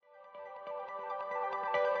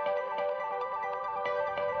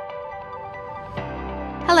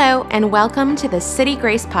Hello, and welcome to the City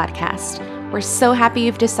Grace Podcast. We're so happy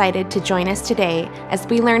you've decided to join us today as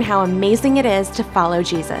we learn how amazing it is to follow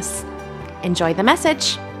Jesus. Enjoy the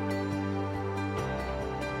message.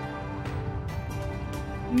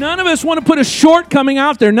 None of us want to put a shortcoming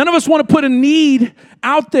out there. None of us want to put a need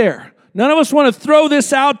out there. None of us want to throw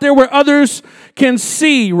this out there where others can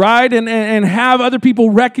see, right? And have other people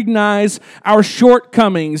recognize our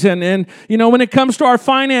shortcomings. And you know, when it comes to our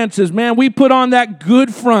finances, man, we put on that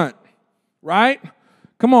good front, right?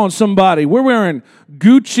 Come on, somebody. We're wearing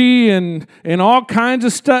Gucci and all kinds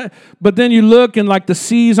of stuff. But then you look and like the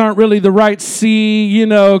C's aren't really the right C, you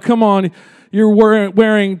know, come on. You're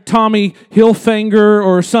wearing Tommy Hilfiger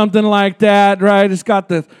or something like that, right? It's got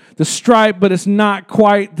the stripe, but it's not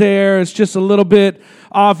quite there. It's just a little bit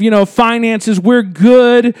off. You know, finances, we're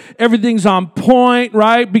good. Everything's on point,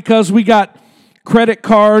 right? Because we got credit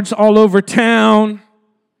cards all over town.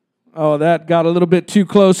 Oh, that got a little bit too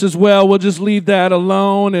close as well. We'll just leave that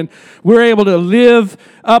alone. And we're able to live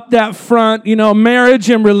up that front. You know,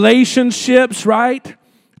 marriage and relationships, right?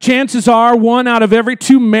 Chances are 1 out of every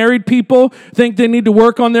 2 married people think they need to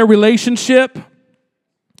work on their relationship.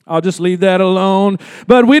 I'll just leave that alone.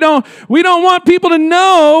 But we don't want people to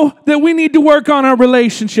know that we need to work on our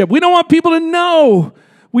relationship. We don't want people to know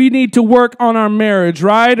we need to work on our marriage,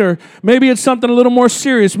 right? Or maybe it's something a little more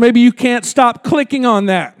serious. Maybe you can't stop clicking on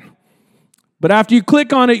that. But after you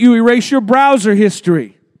click on it, you erase your browser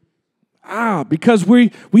history. Because we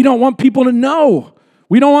don't want people to know.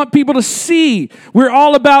 We don't want people to see. We're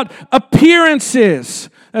all about appearances.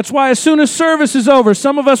 That's why as soon as service is over,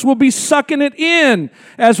 some of us will be sucking it in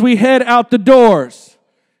as we head out the doors.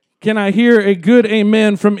 Can I hear a good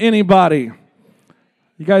amen from anybody?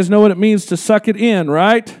 You guys know what it means to suck it in,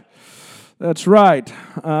 right? That's right.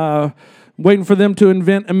 Waiting for them to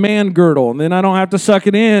invent a man girdle, and then I don't have to suck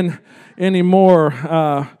it in anymore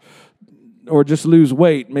or just lose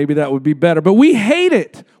weight. Maybe that would be better. But we hate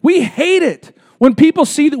it. We hate it when people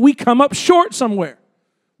see that we come up short somewhere.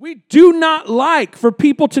 We do not like for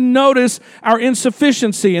people to notice our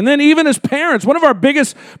insufficiency. And then even as parents, one of our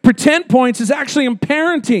biggest pretend points is actually in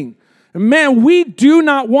parenting. And man, we do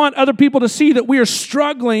not want other people to see that we are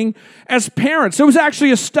struggling as parents. There was actually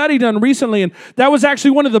a study done recently, and that was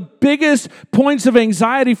actually one of the biggest points of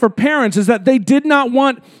anxiety for parents, is that they did not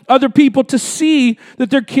want other people to see that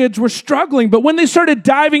their kids were struggling. But when they started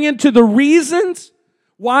diving into the reasons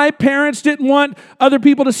why parents didn't want other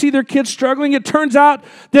people to see their kids struggling, it turns out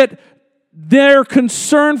that their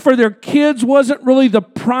concern for their kids wasn't really the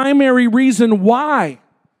primary reason why.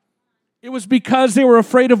 It was because they were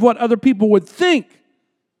afraid of what other people would think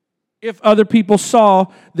if other people saw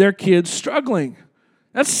their kids struggling.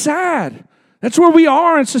 That's sad. That's where we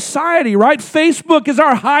are in society, right? Facebook is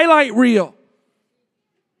our highlight reel.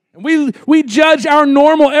 And we judge our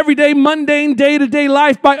normal, everyday, mundane, day-to-day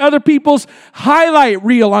life by other people's highlight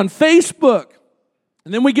reel on Facebook.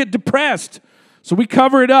 And then we get depressed. So we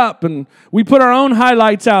cover it up and we put our own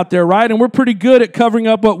highlights out there, right? And we're pretty good at covering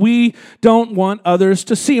up what we don't want others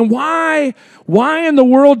to see. And why in the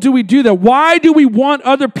world do we do that? Why do we want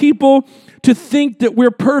other people to think that we're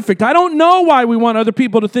perfect? I don't know why we want other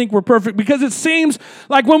people to think we're perfect, because it seems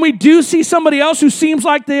like when we do see somebody else who seems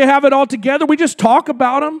like they have it all together, we just talk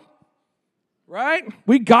about them, right?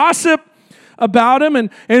 We gossip about them,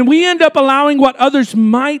 and we end up allowing what others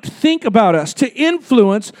might think about us to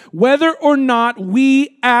influence whether or not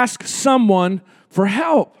we ask someone for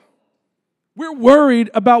help. We're worried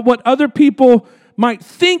about what other people might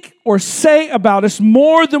think or say about us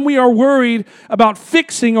more than we are worried about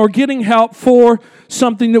fixing or getting help for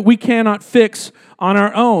something that we cannot fix on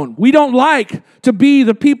our own. We don't like to be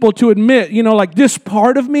the people to admit, you know, like this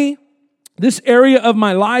part of me, this area of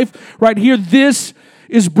my life right here, this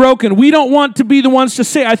is broken. We don't want to be the ones to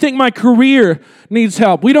say, I think my career needs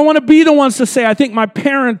help. We don't want to be the ones to say, I think my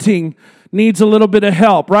parenting needs a little bit of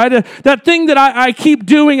help, right? That thing that I keep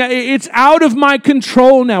doing, it's out of my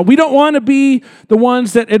control now. We don't want to be the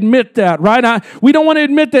ones that admit that, right? We don't want to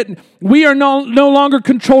admit that we are no longer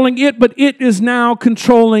controlling it, but it is now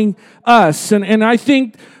controlling us. And I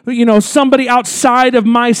think, you know, somebody outside of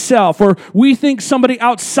myself, or we think somebody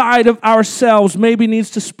outside of ourselves maybe needs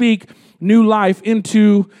to speak new life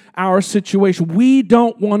into our situation. We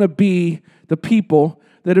don't want to be the people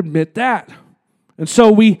that admit that. And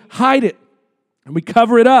so we hide it and we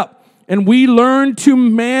cover it up and we learn to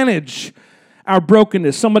manage our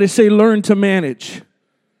brokenness. Somebody say, learn to manage.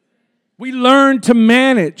 We learn to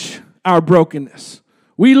manage our brokenness.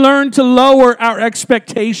 We learn to lower our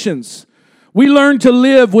expectations. We learn to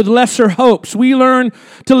live with lesser hopes. We learn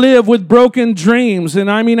to live with broken dreams.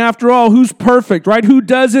 And I mean, after all, who's perfect, right? Who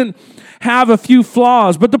doesn't have a few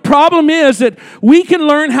flaws? But the problem is that we can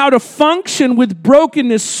learn how to function with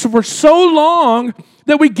brokenness for so long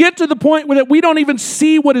that we get to the point where that we don't even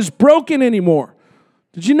see what is broken anymore.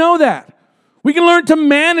 Did you know that? We can learn to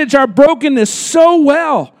manage our brokenness so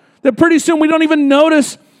well that pretty soon we don't even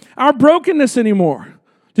notice our brokenness anymore.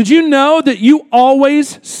 Did you know that you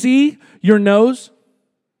always see your nose?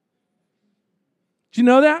 Did you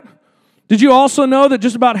know that? Did you also know that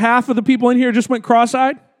just about half of the people in here just went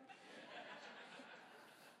cross-eyed?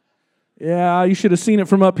 Yeah, you should have seen it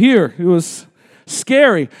from up here. It was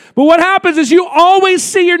scary. But what happens is you always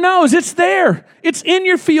see your nose. It's there. It's in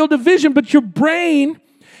your field of vision, but your brain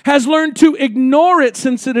has learned to ignore it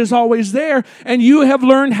since it is always there, and you have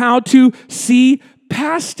learned how to see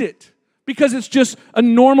past it because it's just a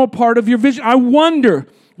normal part of your vision. I wonder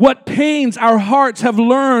what pains our hearts have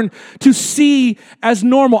learned to see as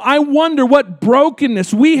normal. I wonder what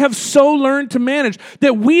brokenness we have so learned to manage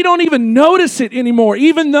that we don't even notice it anymore,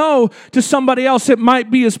 even though to somebody else it might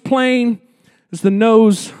be as plain as the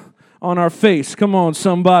nose on our face. Come on,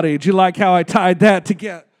 somebody. Did you like how I tied that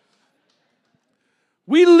together?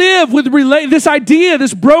 We live with this idea,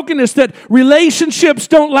 this brokenness that relationships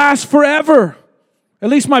don't last forever. At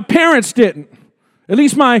least my parents didn't. At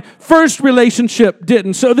least my first relationship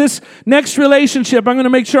didn't. So this next relationship, I'm going to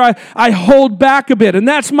make sure I hold back a bit. And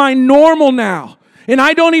that's my normal now. And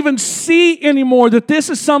I don't even see anymore that this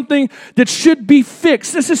is something that should be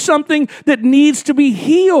fixed. This is something that needs to be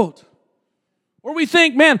healed. Or we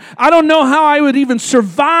think, man, I don't know how I would even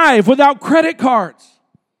survive without credit cards.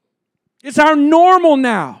 It's our normal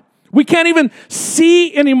now. We can't even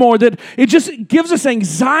see anymore. That it just gives us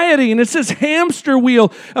anxiety, and it's this hamster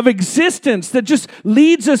wheel of existence that just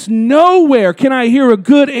leads us nowhere. Can I hear a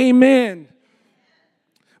good amen?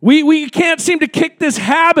 We can't seem to kick this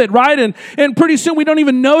habit, right? And pretty soon we don't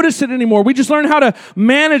even notice it anymore. We just learn how to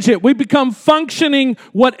manage it. We become functioning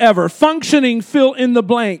whatever. Functioning fill in the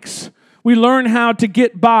blanks. We learn how to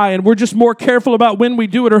get by, and we're just more careful about when we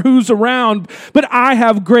do it or who's around. But I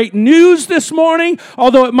have great news this morning,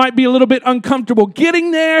 although it might be a little bit uncomfortable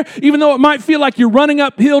getting there, even though it might feel like you're running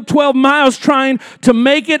uphill 12 miles trying to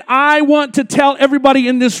make it. I want to tell everybody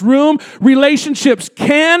in this room, relationships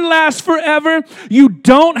can last forever. You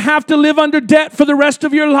don't have to live under debt for the rest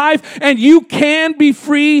of your life, and you can be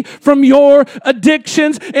free from your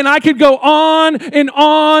addictions. And I could go on and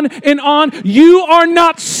on and on. You are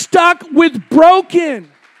not stuck with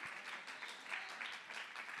broken.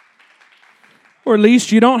 Or at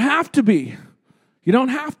least you don't have to be. You don't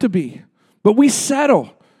have to be. But we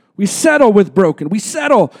settle. We settle with broken. We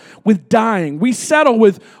settle with dying. We settle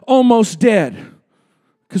with almost dead.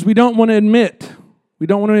 Because we don't want to admit. We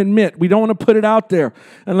don't want to admit. We don't want to put it out there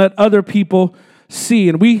and let other people see.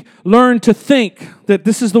 And we learn to think that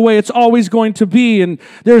this is the way it's always going to be and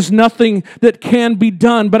there's nothing that can be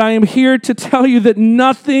done. But I am here to tell you that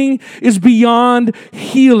nothing is beyond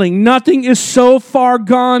healing. Nothing is so far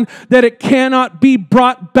gone that it cannot be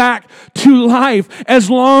brought back to life as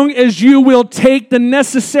long as you will take the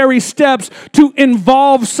necessary steps to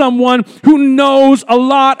involve someone who knows a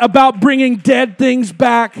lot about bringing dead things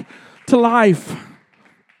back to life.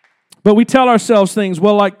 But we tell ourselves things,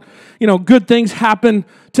 well, like, good things happen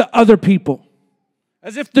to other people.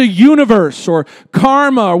 As if the universe or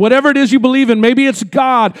karma or whatever it is you believe in, maybe it's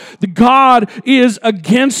God. The God is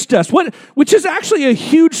against us. Which is actually a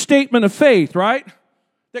huge statement of faith, right?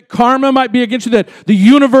 That karma might be against you, that the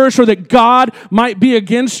universe or that God might be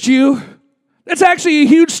against you. That's actually a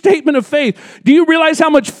huge statement of faith. Do you realize how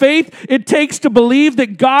much faith it takes to believe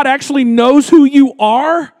that God actually knows who you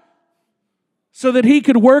are so that He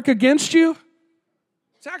could work against you?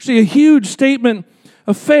 It's actually a huge statement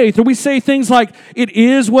of faith. Or we say things like, it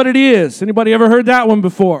is what it is. Anybody ever heard that one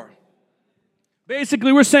before?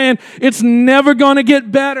 Basically, we're saying it's never going to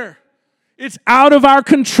get better. It's out of our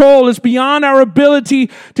control. It's beyond our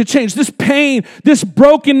ability to change. This pain, this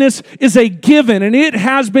brokenness is a given, and it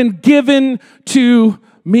has been given to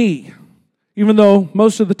me. Even though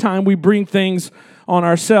most of the time we bring things on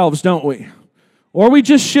ourselves, don't we? Or we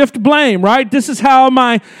just shift blame, right? This is how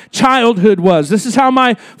my childhood was. This is how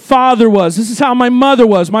my father was. This is how my mother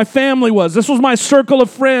was, my family was. This was my circle of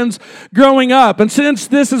friends growing up. And since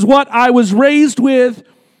this is what I was raised with,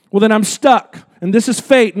 well, then I'm stuck. And this is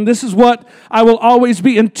fate, and this is what I will always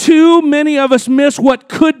be. And too many of us miss what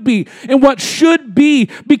could be and what should be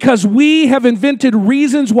because we have invented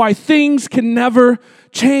reasons why things can never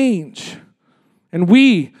change. And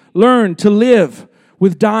we learn to live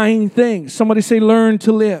with dying things. Somebody say, learn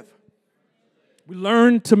to live. We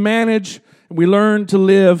learn to manage And we learn to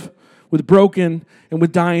live with broken and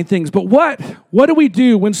with dying things. But what do we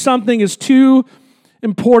do when something is too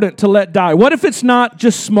important to let die? What if it's not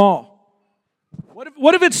just small?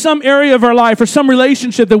 What if it's some area of our life or some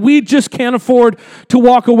relationship that we just can't afford to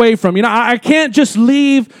walk away from? You know, I can't just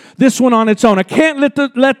leave this one on its own. I can't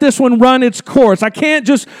let this one run its course. I can't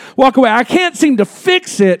just walk away. I can't seem to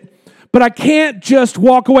fix it, but I can't just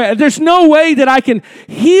walk away. There's no way that I can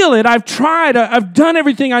heal it. I've tried. I've done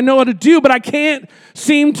everything I know how to do, but I can't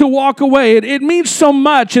seem to walk away. It means so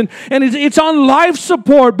much, and it's on life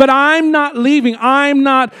support, but I'm not leaving. I'm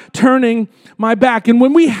not turning my back. And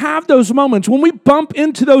when we have those moments, when we bump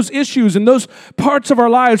into those issues and those parts of our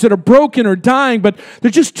lives that are broken or dying, but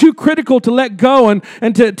they're just too critical to let go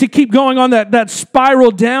and to keep going on that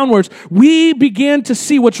spiral downwards, we begin to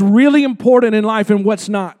see what's really important in life and what's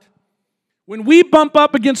not. When we bump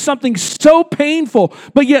up against something so painful,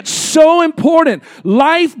 but yet so important,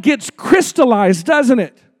 life gets crystallized, doesn't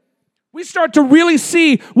it? We start to really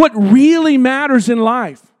see what really matters in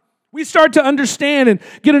life. We start to understand and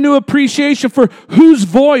get a new appreciation for whose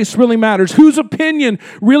voice really matters, whose opinion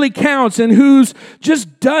really counts, and whose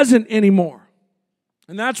just doesn't anymore.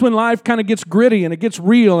 And that's when life kind of gets gritty and it gets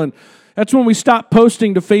real, and that's when we stop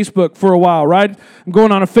posting to Facebook for a while, right? I'm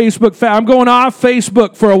going on a Facebook fast. I'm going off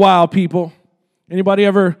Facebook for a while, people. Anybody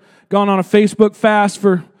ever gone on a Facebook fast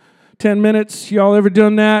for 10 minutes? Y'all ever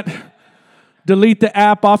done that? Delete the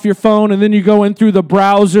app off your phone and then you go in through the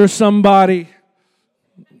browser, somebody.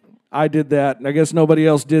 I did that. I guess nobody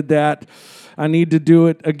else did that. I need to do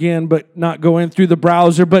it again, but not go in through the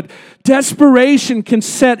browser. But desperation can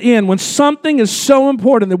set in when something is so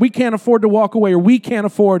important that we can't afford to walk away or we can't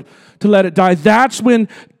afford to let it die. That's when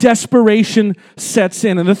desperation sets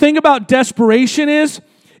in. And the thing about desperation is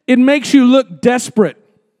it makes you look desperate.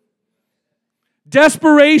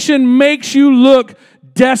 Desperation makes you look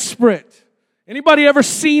desperate. Anybody ever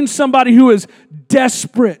seen somebody who is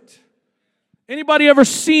desperate? Anybody ever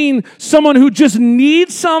seen someone who just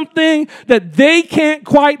needs something that they can't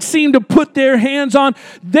quite seem to put their hands on?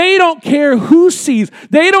 They don't care who sees.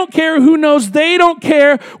 They don't care who knows. They don't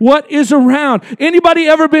care what is around. Anybody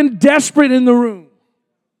ever been desperate in the room?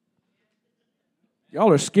 Y'all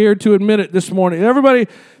are scared to admit it this morning. Everybody,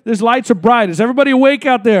 these lights are bright. Is everybody awake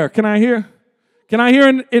out there? Can I hear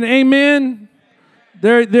an amen?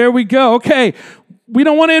 There we go. Okay. We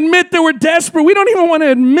don't want to admit that we're desperate. We don't even want to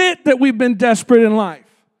admit that we've been desperate in life.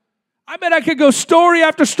 I bet I could go story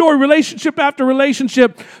after story, relationship after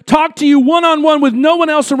relationship, talk to you one-on-one with no one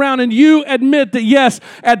else around, and you admit that, yes,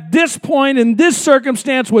 at this point, in this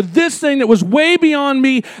circumstance, with this thing that was way beyond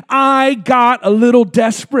me, I got a little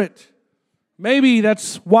desperate. Maybe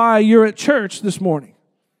that's why you're at church this morning.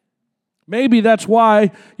 Maybe that's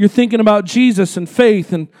why you're thinking about Jesus and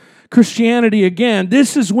faith and Christianity again.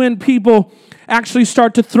 This is when people actually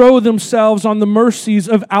start to throw themselves on the mercies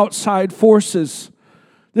of outside forces.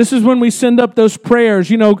 This is when we send up those prayers,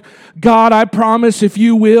 God, I promise if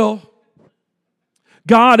you will.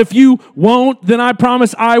 God, if you won't, then I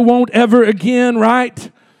promise I won't ever again, right?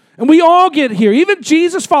 And we all get here, even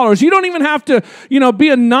Jesus followers. You don't even have to, be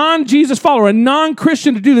a non-Jesus follower, a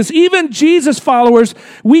non-Christian to do this. Even Jesus followers,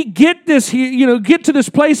 we get this here, get to this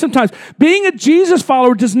place sometimes. Being a Jesus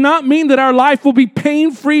follower does not mean that our life will be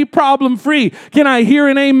pain-free, problem-free. Can I hear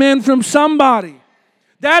an amen from somebody?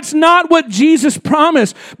 That's not what Jesus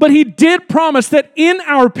promised, but he did promise that in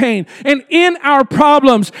our pain and in our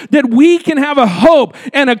problems that we can have a hope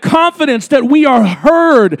and a confidence that we are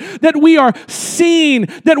heard, that we are seen,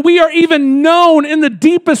 that we are even known in the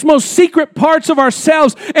deepest, most secret parts of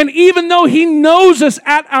ourselves. And even though he knows us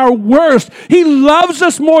at our worst, he loves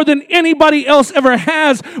us more than anybody else ever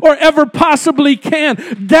has or ever possibly can.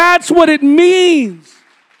 That's what it means.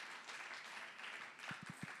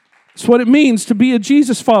 It's what it means to be a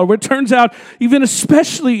Jesus follower. It turns out, even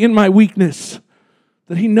especially in my weakness,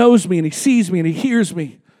 that he knows me and he sees me and he hears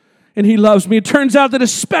me and he loves me. It turns out that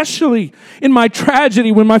especially in my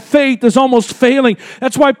tragedy, when my faith is almost failing,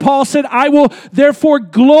 that's why Paul said, I will therefore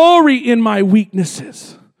glory in my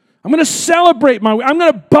weaknesses. I'm going to celebrate I'm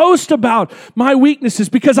going to boast about my weaknesses,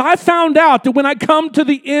 because I found out that when I come to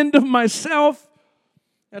the end of myself,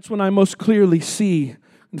 that's when I most clearly see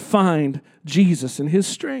and find Jesus and his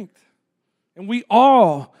strength. And we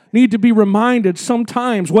all need to be reminded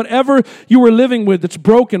sometimes, whatever you are living with that's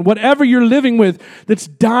broken, whatever you're living with that's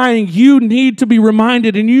dying, you need to be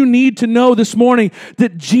reminded, and you need to know this morning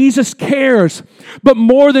that Jesus cares. But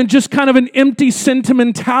more than just kind of an empty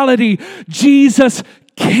sentimentality, Jesus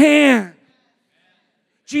can.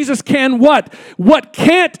 Jesus can what? What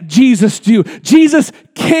can't Jesus do? Jesus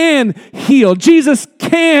can heal. Jesus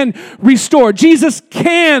can restore. Jesus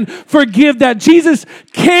can forgive that. Jesus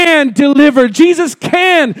can deliver. Jesus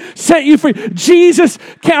can set you free. Jesus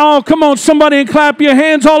can. Oh, come on, somebody, and clap your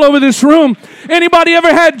hands all over this room. Anybody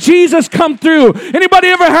ever had Jesus come through? Anybody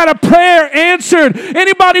ever had a prayer answered?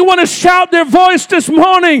 Anybody want to shout their voice this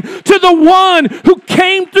morning to the one who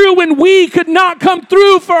came through when we could not come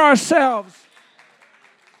through for ourselves?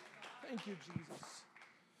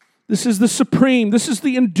 This is the supreme, this is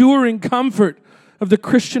the enduring comfort of the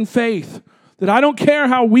Christian faith, that I don't care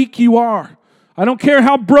how weak you are. I don't care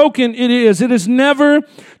how broken it is never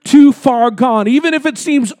too far gone. Even if it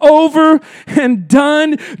seems over and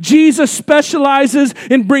done, Jesus specializes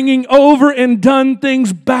in bringing over and done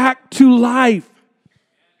things back to life.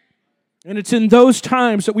 And it's in those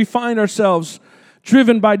times that we find ourselves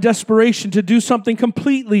driven by desperation to do something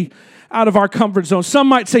completely out of our comfort zone. Some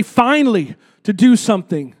might say finally to do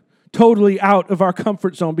something totally out of our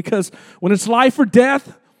comfort zone, because when it's life or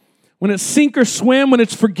death, when it's sink or swim, when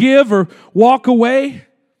it's forgive or walk away,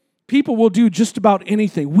 people will do just about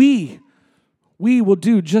anything. We will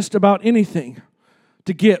do just about anything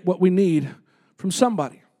to get what we need from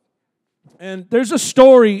somebody. And there's a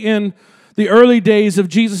story in the early days of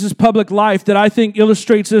Jesus' public life that I think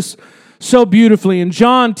illustrates this so beautifully. And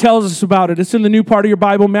John tells us about it. It's in the new part of your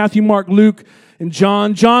Bible, Matthew, Mark, Luke, and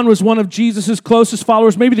John. John was one of Jesus' closest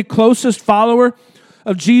followers, maybe the closest follower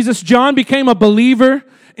of Jesus. John became a believer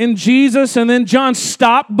in Jesus, and then John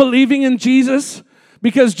stopped believing in Jesus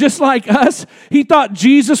because just like us, he thought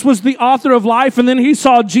Jesus was the author of life, and then he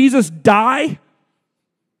saw Jesus die.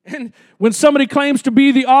 And when somebody claims to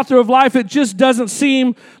be the author of life, it just doesn't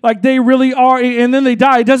seem like they really are, and then they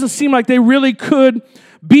die. It doesn't seem like they really could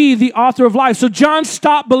be the author of life. So John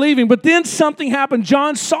stopped believing, but then something happened.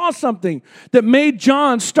 John saw something that made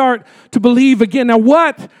John start to believe again. Now,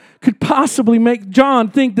 what could possibly make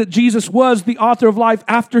John think that Jesus was the author of life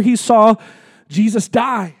after he saw Jesus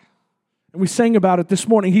die? And we sang about it this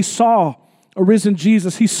morning. He saw a risen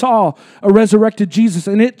Jesus. He saw a resurrected Jesus,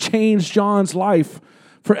 and it changed John's life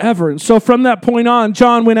forever. And so from that point on,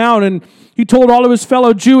 John went out and he told all of his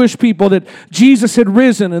fellow Jewish people that Jesus had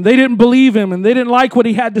risen, and they didn't believe him, and they didn't like what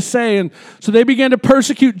he had to say. And so they began to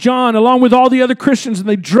persecute John along with all the other Christians, and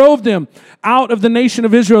they drove them out of the nation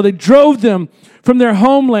of Israel. They drove them from their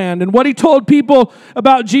homeland. And what he told people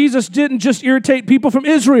about Jesus didn't just irritate people from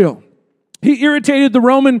Israel. He irritated the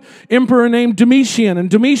Roman emperor named Domitian, and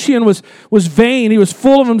Domitian was vain. He was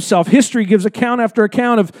full of himself. History gives account after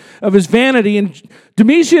account of his vanity, and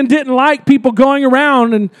Domitian didn't like people going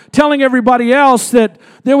around and telling everybody else that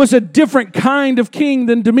there was a different kind of king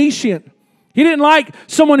than Domitian. He didn't like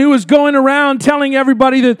someone who was going around telling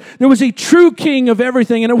everybody that there was a true king of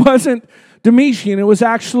everything, and it wasn't Domitian, it was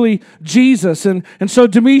actually Jesus. And so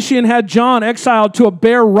Domitian had John exiled to a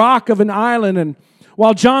bare rock of an island, and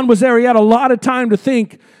while John was there, he had a lot of time to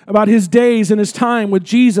think about his days and his time with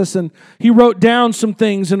Jesus, and he wrote down some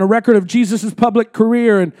things in a record of Jesus' public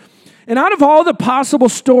career. And out of all the possible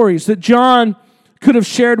stories that John could have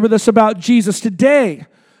shared with us about Jesus today,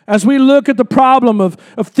 as we look at the problem of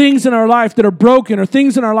things in our life that are broken or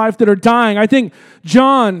things in our life that are dying, I think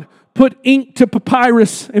John put ink to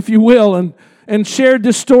papyrus, if you will, and shared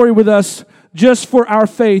this story with us just for our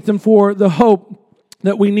faith and for the hope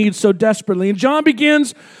that we need so desperately. And John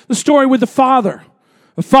begins the story with a father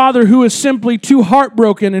who is simply too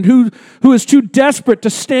heartbroken and who is too desperate to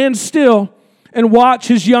stand still and watch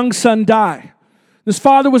his young son die. This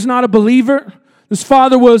father was not a believer. This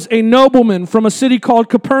father was a nobleman from a city called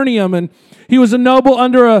Capernaum, and he was a noble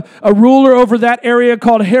under a ruler over that area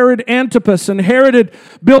called Herod Antipas. And Herod had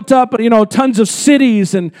built up, tons of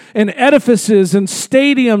cities and edifices and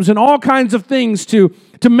stadiums and all kinds of things to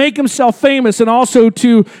make himself famous and also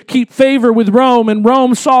to keep favor with Rome. And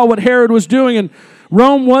Rome saw what Herod was doing, and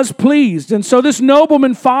Rome was pleased. And so this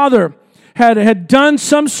nobleman father had done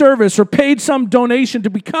some service or paid some donation to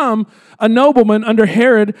become a nobleman under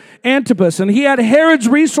Herod Antipas. And he had Herod's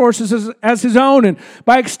resources as his own, and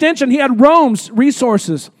by extension, he had Rome's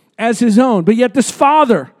resources as his own. But yet this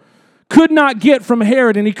father could not get from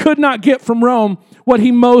Herod, and he could not get from Rome what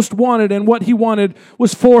he most wanted, and what he wanted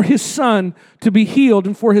was for his son to be healed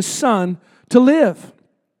and for his son to live.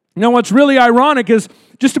 Now, what's really ironic is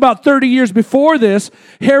just about 30 years before this,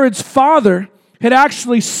 Herod's father had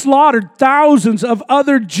actually slaughtered thousands of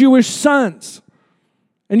other Jewish sons.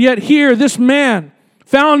 And yet here, this man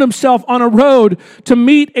found himself on a road to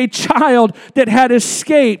meet a child that had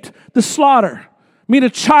escaped the slaughter. Meet a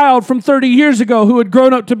child from 30 years ago who had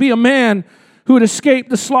grown up to be a man who had escaped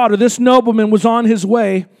the slaughter. This nobleman was on his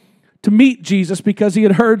way to meet Jesus because he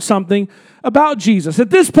had heard something about Jesus. At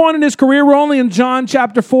this point in his career, we're only in John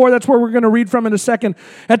chapter 4. That's where we're going to read from in a second.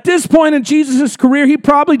 At this point in Jesus' career, he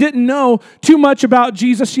probably didn't know too much about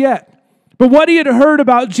Jesus yet. But what he had heard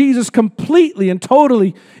about Jesus completely and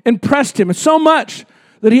totally impressed him. And so much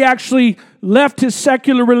that he actually left his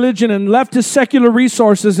secular religion and left his secular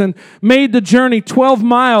resources and made the journey 12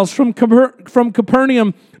 miles from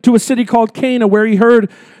Capernaum to a city called Cana, where he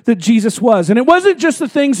heard that Jesus was. And it wasn't just the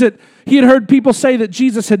things that he had heard people say that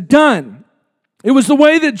Jesus had done. It was the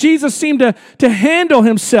way that Jesus seemed to handle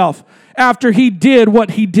himself after he did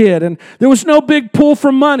what he did. And there was no big pull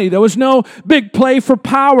for money. There was no big play for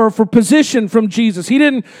power, for position from Jesus. He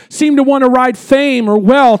didn't seem to want to ride fame or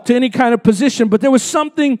wealth to any kind of position, but there was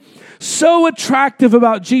something so attractive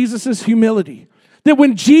about Jesus' humility. That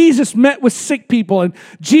when Jesus met with sick people and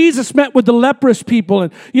Jesus met with the leprous people,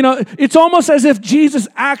 and it's almost as if Jesus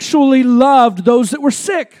actually loved those that were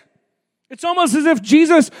sick. It's almost as if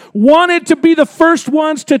Jesus wanted to be the first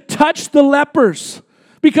ones to touch the lepers.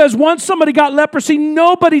 Because once somebody got leprosy,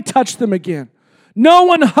 nobody touched them again. No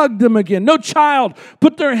one hugged them again. No child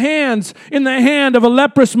put their hands in the hand of a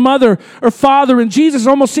leprous mother or father. And Jesus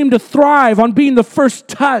almost seemed to thrive on being the first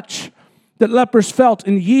touch that lepers felt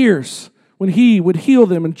in years when he would heal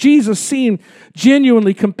them. And Jesus seemed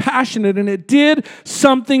genuinely compassionate, and it did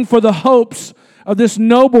something for the hopes of this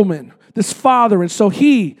nobleman, this father. And so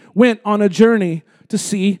he went on a journey to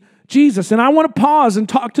see Jesus. And I want to pause and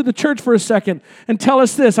talk to the church for a second and tell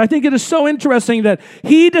us this. I think it is so interesting that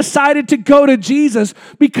he decided to go to Jesus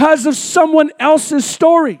because of someone else's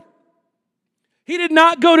story. He did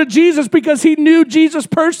not go to Jesus because he knew Jesus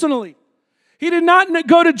personally. He did not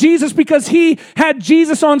go to Jesus because he had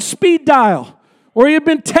Jesus on speed dial, or he had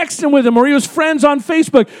been texting with him, or he was friends on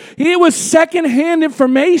Facebook. It was secondhand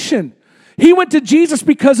information. He went to Jesus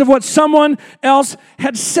because of what someone else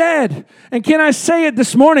had said. And can I say it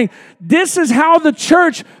this morning? This is how the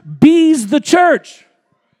church bees the church.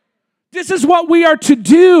 This is what we are to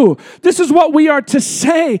do. This is what we are to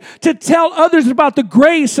say, to tell others about the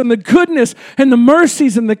grace and the goodness and the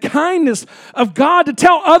mercies and the kindness of God, to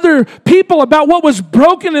tell other people about what was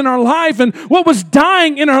broken in our life and what was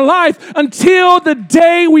dying in our life until the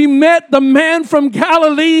day we met the man from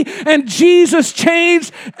Galilee and Jesus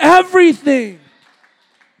changed everything.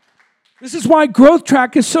 This is why Growth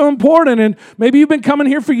Track is so important. And maybe you've been coming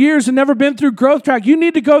here for years and never been through Growth Track. You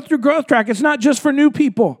need to go through Growth Track. It's not just for new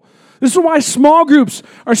people. This is why small groups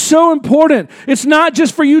are so important. It's not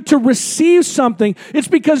just for you to receive something. It's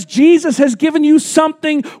because Jesus has given you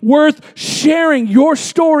something worth sharing. Your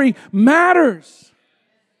story matters.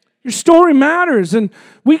 Your story matters. And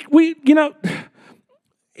we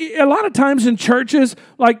a lot of times in churches,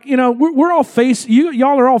 we're all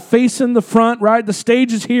y'all are all facing the front, right? The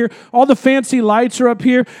stage is here. All the fancy lights are up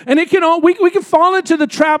here. And we can fall into the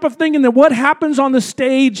trap of thinking that what happens on the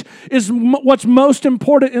stage is what's most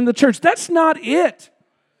important in the church. That's not it.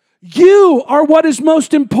 You are what is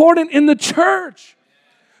most important in the church.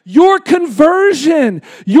 Your conversion,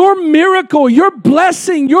 your miracle, your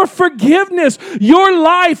blessing, your forgiveness, your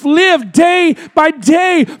life lived day by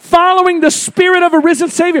day following the Spirit of a risen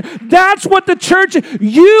Savior. That's what the church is.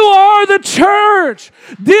 You are the church.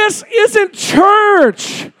 This isn't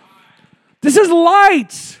church. This is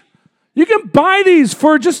lights. You can buy these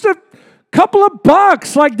for just a couple of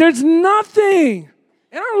bucks. There's nothing.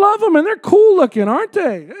 And I love them, and they're cool looking, aren't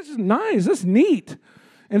they? This is nice. That's neat.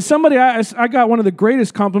 And somebody, I got one of the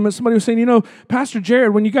greatest compliments. Somebody was saying, Pastor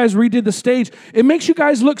Jared, when you guys redid the stage, it makes you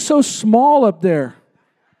guys look so small up there.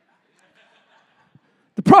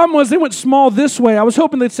 The problem was they went small this way. I was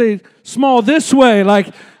hoping they'd say small this way, but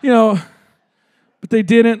they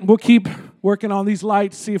didn't. We'll keep working on these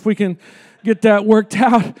lights, see if we can get that worked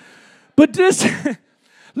out. But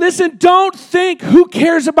listen, don't think, who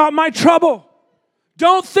cares about my trouble?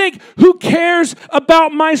 Don't think, who cares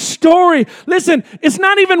about my story? Listen, it's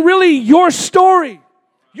not even really your story.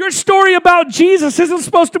 Your story about Jesus isn't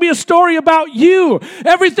supposed to be a story about you.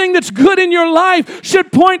 Everything that's good in your life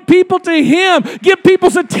should point people to Him, get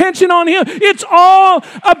people's attention on Him. It's all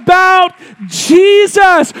about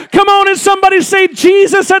Jesus. Come on, and somebody say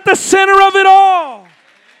Jesus at the center of it all.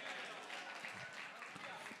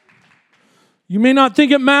 You may not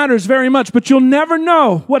think it matters very much, but you'll never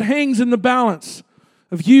know what hangs in the balance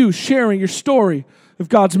of you sharing your story of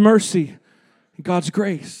God's mercy and God's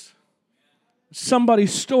grace.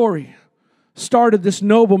 Somebody's story started this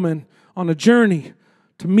nobleman on a journey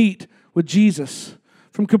to meet with Jesus.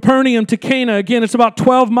 from Capernaum to Cana. Again, it's about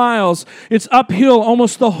 12 miles. It's uphill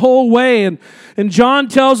almost the whole way. And John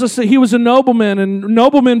tells us that he was a nobleman, and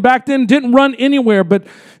noblemen back then didn't run anywhere. But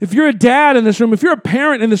if you're a dad in this room, if you're a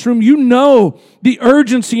parent in this room, you know the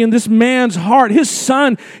urgency in this man's heart. His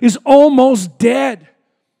son is almost dead.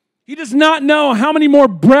 He does not know how many more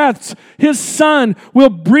breaths his son will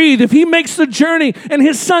breathe. If he makes the journey and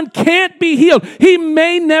his son can't be healed, he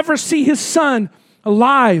may never see his son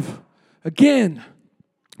alive again.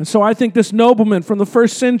 And so I think this nobleman from the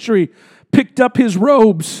first century picked up his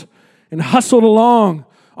robes and hustled along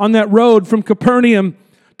on that road from Capernaum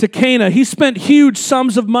to Cana. He spent huge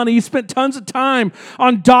sums of money. He spent tons of time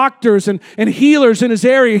on doctors and healers in his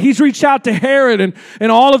area. He's reached out to Herod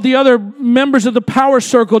and all of the other members of the power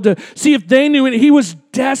circle to see if they knew it. He was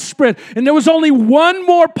desperate. And there was only one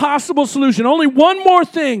more possible solution, only one more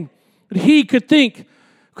thing that he could think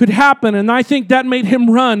could happen. And I think that made him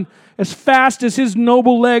run as fast as his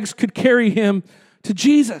noble legs could carry him to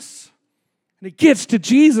Jesus. And he gets to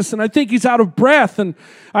Jesus, and I think he's out of breath. And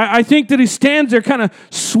I think that he stands there kind of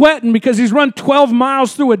sweating because he's run 12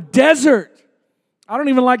 miles through a desert. I don't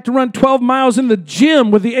even like to run 12 miles in the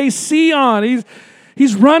gym with the AC on.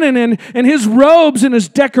 He's running, and his robes and his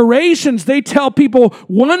decorations, they tell people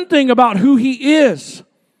one thing about who he is.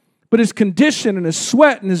 But his condition and his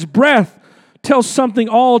sweat and his breath tells something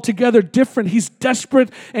altogether different. He's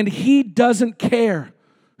desperate, and he doesn't care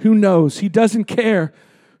who knows. He doesn't care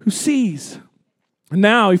who sees. And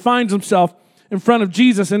now he finds himself in front of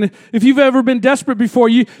Jesus. And if you've ever been desperate before,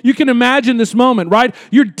 you can imagine this moment, right?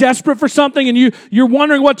 You're desperate for something, and you're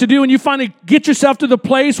wondering what to do, and you finally get yourself to the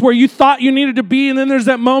place where you thought you needed to be, and then there's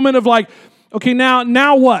that moment of like, okay,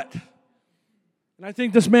 now what? And I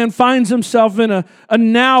think this man finds himself in a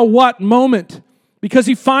now what moment, because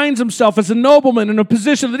he finds himself as a nobleman in a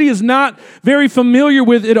position that he is not very familiar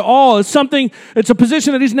with at all. It's a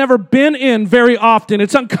position that he's never been in very often.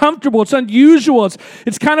 It's uncomfortable. It's unusual.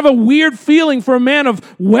 It's kind of a weird feeling for a man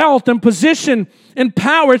of wealth and position and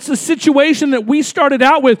power. It's the situation that we started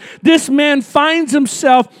out with. This man finds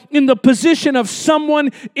himself in the position of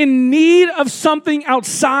someone in need of something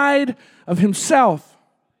outside of himself.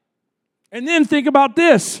 And then think about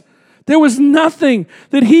this. There was nothing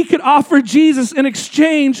that he could offer Jesus in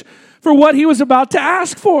exchange for what he was about to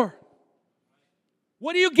ask for.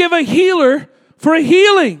 What do you give a healer for a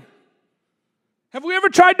healing? Have we ever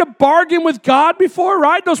tried to bargain with God before,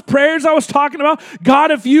 right? Those prayers I was talking about. God,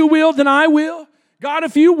 if you will, then I will. God,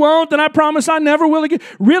 if you won't, then I promise I never will again.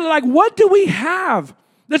 Really, like, what do we have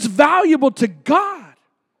that's valuable to God?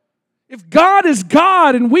 If God is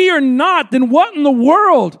God and we are not, then what in the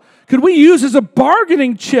world could we use as a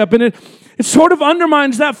bargaining chip? And it sort of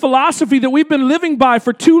undermines that philosophy that we've been living by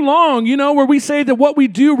for too long, where we say that what we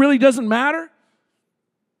do really doesn't matter.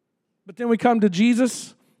 But then we come to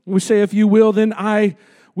Jesus and we say, if you will, then I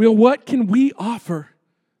will. What can we offer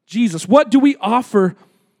Jesus? What do we offer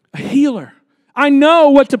a healer? I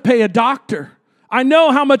know what to pay a doctor. I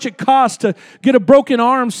know how much it costs to get a broken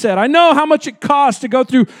arm set. I know how much it costs to go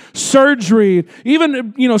through surgery,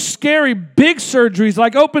 even, scary big surgeries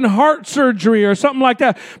like open heart surgery or something like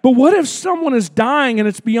that. But what if someone is dying and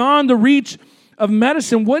it's beyond the reach of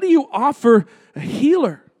medicine? What do you offer a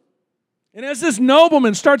healer? And as this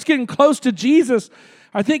nobleman starts getting close to Jesus,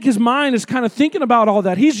 I think his mind is kind of thinking about all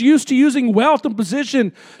that. He's used to using wealth and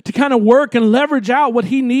position to kind of work and leverage out what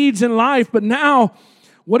he needs in life. But now,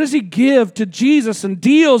 what does he give to Jesus? And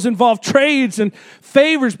deals involve trades and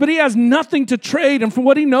favors, but he has nothing to trade. And from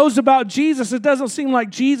what he knows about Jesus, it doesn't seem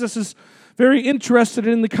like Jesus is very interested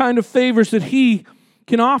in the kind of favors that he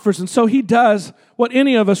can offer. And so he does what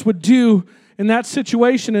any of us would do in that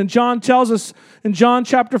situation. And John tells us in John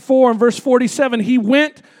chapter 4 and verse 47, he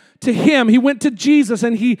went to Jesus,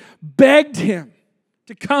 and he begged him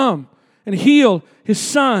to come and heal his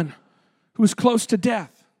son who was close to death.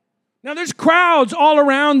 Now, there's crowds all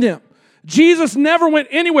around them. Jesus never went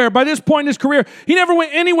anywhere. By this point in his career, he never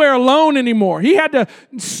went anywhere alone anymore. He had to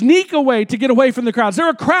sneak away to get away from the crowds. There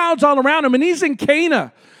are crowds all around him, and he's in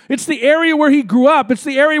Cana. It's the area where he grew up. It's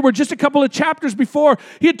the area where just a couple of chapters before,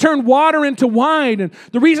 he had turned water into wine. And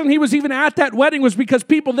the reason he was even at that wedding was because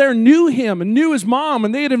people there knew him and knew his mom,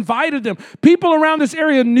 and they had invited him. People around this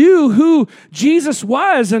area knew who Jesus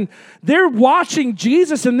was, and they're watching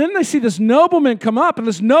Jesus, and then they see this nobleman come up, and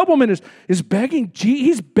this nobleman is begging.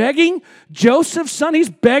 He's begging Joseph's son. He's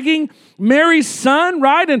begging Mary's son,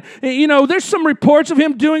 right? And, there's some reports of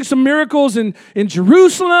him doing some miracles in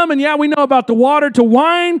Jerusalem, and yeah, we know about the water to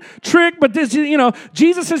wine trick, but this,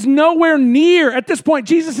 Jesus is nowhere near, at this point,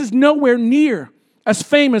 Jesus is nowhere near as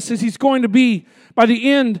famous as he's going to be by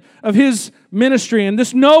the end of his ministry. And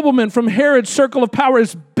this nobleman from Herod's circle of power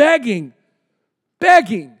is begging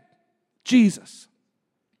Jesus.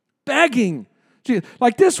 Begging Jesus.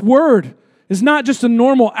 Like, this word is not just a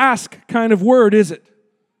normal ask kind of word, is it?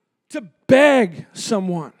 To beg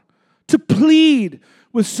someone, to plead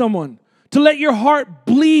with someone, to let your heart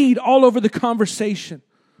bleed all over the conversation,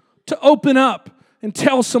 to open up and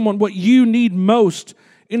tell someone what you need most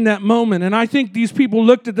in that moment. And I think these people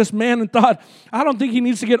looked at this man and thought, I don't think he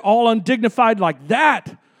needs to get all undignified like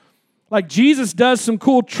that. Like, Jesus does some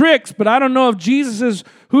cool tricks, but I don't know if Jesus is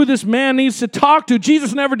who this man needs to talk to.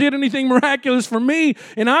 Jesus never did anything miraculous for me,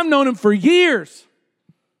 and I've known him for years.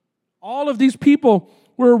 All of these people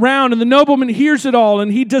were around, and the nobleman hears it all,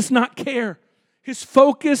 and he does not care. His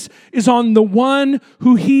focus is on the one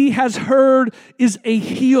who he has heard is a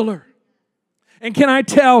healer. And can I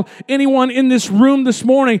tell anyone in this room this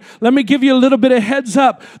morning, let me give you a little bit of heads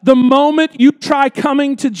up. The moment you try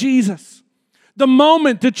coming to Jesus, the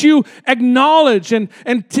moment that you acknowledge and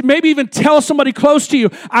maybe even tell somebody close to you,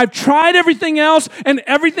 I've tried everything else and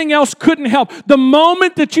everything else couldn't help. The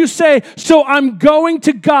moment that you say, so I'm going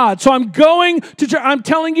to God, so I'm going to church, I'm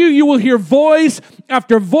telling you, you will hear voice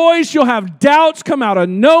after voice. You'll have doubts come out of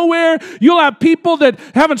nowhere. You'll have people that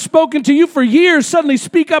haven't spoken to you for years suddenly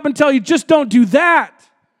speak up and tell you, just don't do that.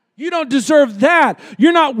 You don't deserve that.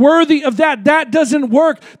 You're not worthy of that. That doesn't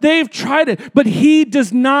work. They've tried it. But he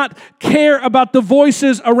does not care about the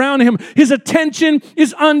voices around him. His attention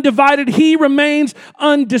is undivided. He remains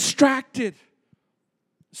undistracted.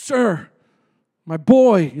 Sir, my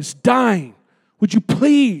boy is dying. Would you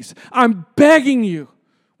please, I'm begging you,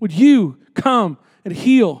 would you come and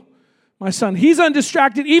heal my son? He's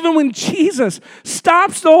undistracted even when Jesus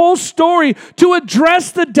stops the whole story to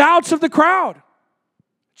address the doubts of the crowd.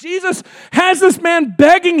 Jesus has this man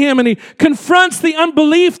begging him, and he confronts the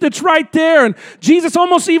unbelief that's right there. And Jesus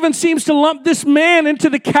almost even seems to lump this man into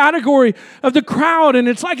the category of the crowd. And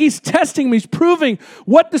it's like he's testing him. He's proving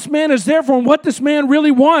what this man is there for and what this man really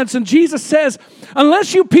wants. And Jesus says,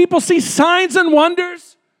 unless you people see signs and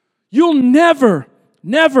wonders, you'll never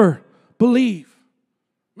believe.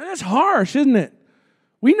 Man, that's harsh, isn't it?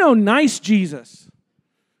 We know nice Jesus.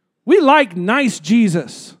 We like nice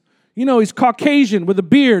Jesus. You know, he's Caucasian with a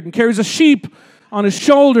beard and carries a sheep on his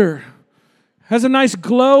shoulder. Has a nice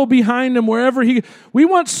glow behind him wherever he... We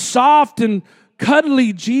want soft and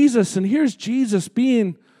cuddly Jesus. And here's Jesus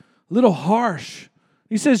being a little harsh.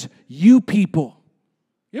 He says, you people.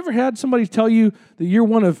 You ever had somebody tell you that you're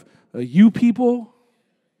one of you people?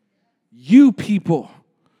 You people.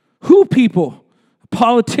 Who people? A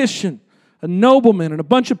politician, a nobleman, and a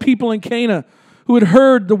bunch of people in Cana who had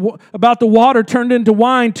heard about the water turned into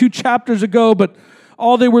wine 2 chapters ago, but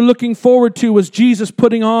all they were looking forward to was Jesus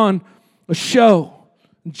putting on a show.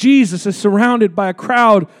 Jesus is surrounded by a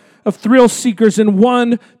crowd of thrill seekers and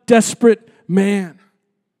one desperate man.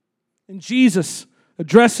 And Jesus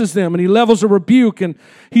addresses them, and he levels a rebuke, and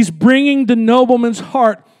he's bringing the nobleman's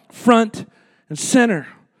heart front and center.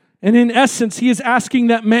 And in essence, he is asking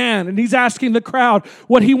that man, and he's asking the crowd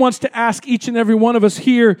what he wants to ask each and every one of us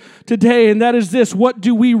here today, and that is this: what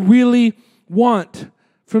do we really want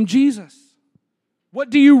from Jesus?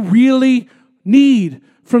 What do you really need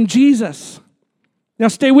from Jesus? Now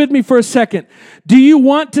stay with me for a second. Do you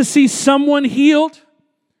want to see someone healed,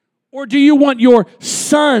 or do you want your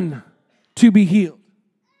son to be healed?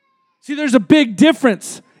 See, there's a big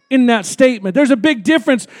difference in that statement. There's a big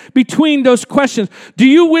difference between those questions. Do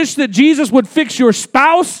you wish that Jesus would fix your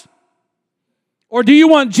spouse? Or do you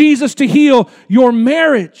want Jesus to heal your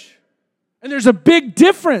marriage? And there's a big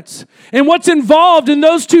difference. And what's involved in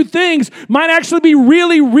those two things might actually be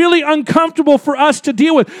really, really uncomfortable for us to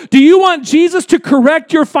deal with. Do you want Jesus to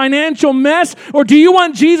correct your financial mess? Or do you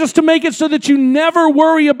want Jesus to make it so that you never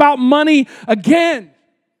worry about money again?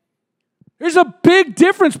 There's a big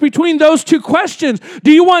difference between those two questions.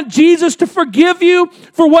 Do you want Jesus to forgive you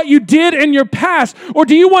for what you did in your past? Or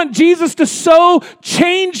do you want Jesus to so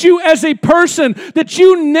change you as a person that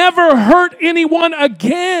you never hurt anyone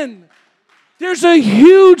again? There's a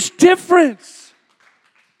huge difference.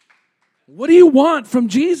 What do you want from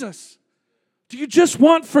Jesus? Do you just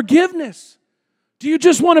want forgiveness? Do you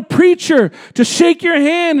just want a preacher to shake your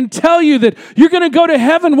hand and tell you that you're going to go to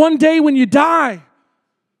heaven one day when you die?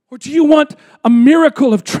 Or do you want a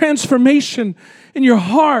miracle of transformation in your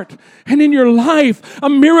heart and in your life, a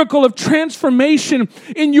miracle of transformation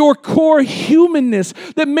in your core humanness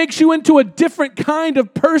that makes you into a different kind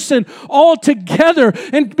of person altogether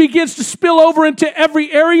and begins to spill over into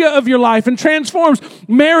every area of your life and transforms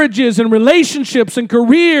marriages and relationships and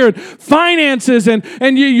career and finances and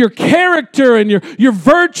your character and your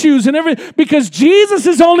virtues and everything, because Jesus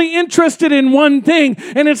is only interested in one thing,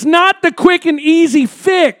 and it's not the quick and easy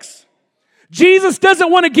fix. Jesus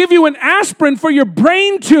doesn't want to give you an aspirin for your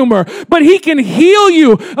brain tumor, but He can heal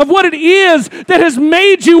you of what it is that has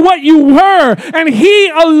made you what you were. And He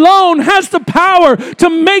alone has the power to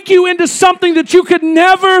make you into something that you could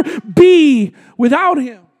never be without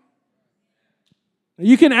Him.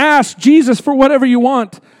 You can ask Jesus for whatever you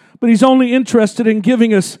want, but He's only interested in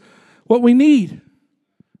giving us what we need.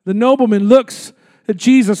 The nobleman looks at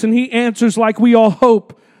Jesus and he answers like we all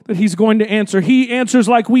hope that He's going to answer. He answers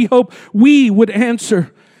like we hope we would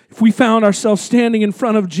answer if we found ourselves standing in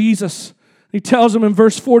front of Jesus. He tells him in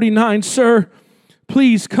verse 49, "Sir,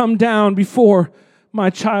 please come down before my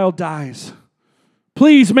child dies.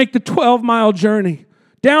 Please make the 12-mile journey.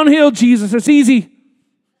 Downhill, Jesus, it's easy.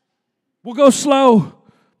 We'll go slow,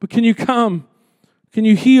 but can you come? Can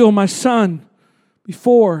you heal my son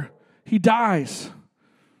before he dies?"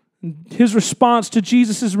 And his response to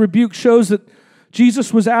Jesus' rebuke shows that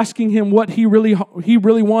Jesus was asking him what he really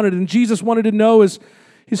wanted, and Jesus wanted to know his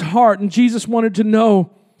heart, and Jesus wanted to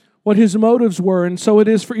know what his motives were. And so it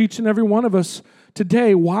is for each and every one of us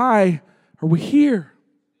today. Why are we here?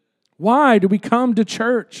 Why do we come to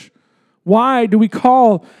church? Why do we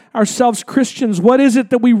call ourselves Christians? What is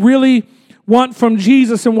it that we really want from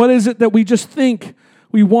Jesus, and what is it that we just think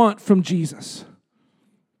we want from Jesus?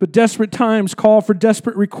 But desperate times call for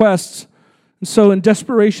desperate requests. And so in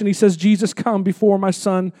desperation, he says, "Jesus, come before my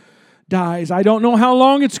son dies. I don't know how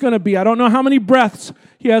long it's going to be. I don't know how many breaths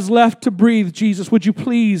he has left to breathe. Jesus, would you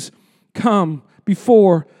please come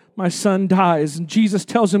before my son dies?" And Jesus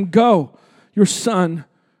tells him, "Go, your son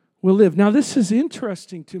will live." Now this is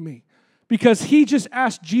interesting to me, because he just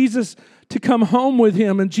asked Jesus to come home with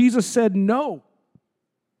him, and Jesus said no.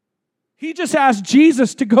 He just asked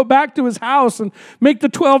Jesus to go back to his house and make the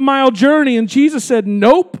 12-mile journey, and Jesus said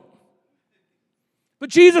nope.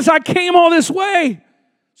 "But Jesus, I came all this way.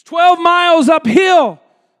 It's 12 miles uphill.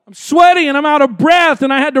 I'm sweaty and I'm out of breath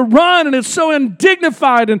and I had to run and it's so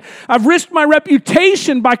undignified and I've risked my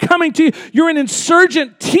reputation by coming to you. You're an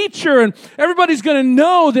insurgent teacher and everybody's going to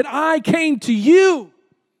know that I came to you.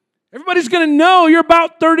 Everybody's going to know you're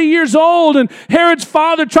about 30 years old and Herod's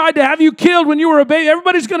father tried to have you killed when you were a baby.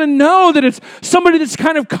 Everybody's going to know that it's somebody that's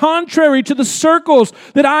kind of contrary to the circles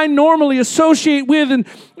that I normally associate with. And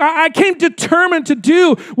I came determined to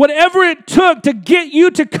do whatever it took to get you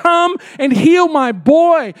to come and heal my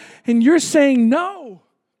boy. And you're saying no."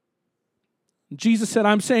 Jesus said,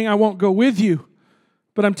 "I'm saying I won't go with you,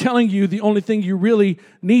 but I'm telling you the only thing you really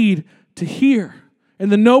need to hear."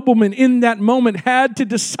 And the nobleman in that moment had to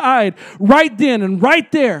decide right then and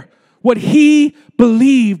right there what he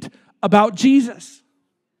believed about Jesus.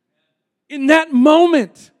 In that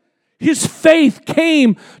moment, his faith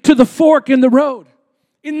came to the fork in the road.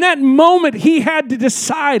 In that moment, he had to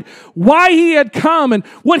decide why he had come and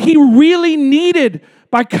what he really needed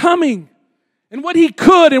by coming, and what he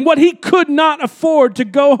could and what he could not afford to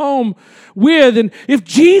go home with. And if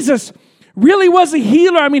Jesus really was a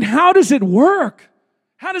healer, I mean, how does it work?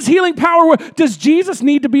 How does healing power work? Does Jesus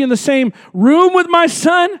need to be in the same room with my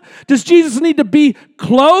son? Does Jesus need to be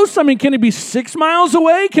close? I mean, can he be 6 miles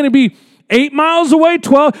away? Can he be 8 miles away?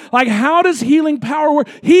 12? Like, how does healing power work?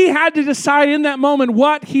 He had to decide in that moment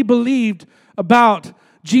what he believed about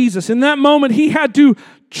Jesus. In that moment, he had to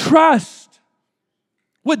trust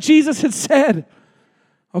what Jesus had said.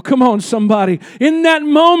 Oh, come on, somebody. In that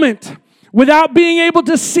moment, without being able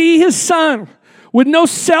to see his son, with no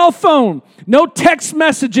cell phone, no text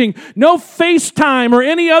messaging, no FaceTime or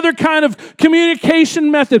any other kind of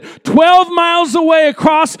communication method, 12 miles away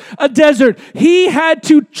across a desert, he had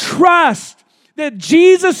to trust that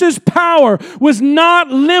Jesus' power was not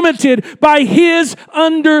limited by his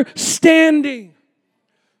understanding.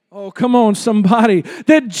 Oh, come on, somebody.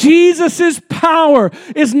 That Jesus' power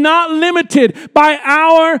is not limited by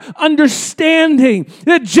our understanding.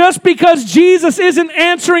 That just because Jesus isn't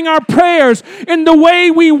answering our prayers in the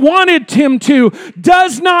way we wanted him to,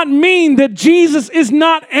 does not mean that Jesus is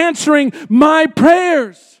not answering my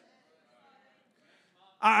prayers.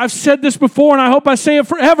 I've said this before, and I hope I say it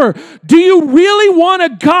forever. Do you really want a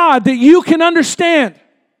God that you can understand?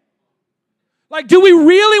 Like, do we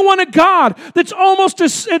really want a God that's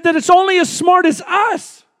that it's only as smart as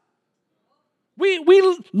us?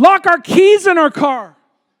 We lock our keys in our car.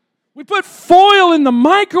 We put foil in the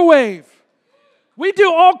microwave. We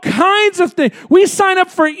do all kinds of things. We sign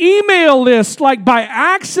up for email lists like by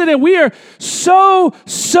accident. We are so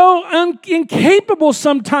incapable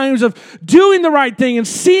sometimes of doing the right thing and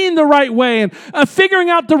seeing the right way and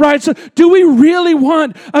figuring out the right. So do we really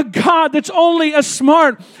want a God that's only as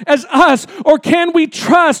smart as us? Or can we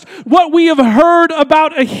trust what we have heard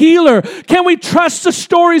about a healer? Can we trust the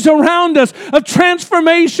stories around us of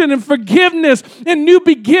transformation and forgiveness and new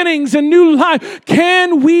beginnings and new life?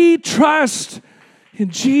 Can we trust in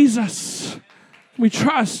Jesus? We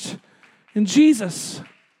trust in Jesus.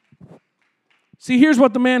 See, here's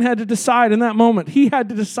what the man had to decide in that moment. He had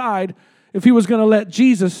to decide if he was going to let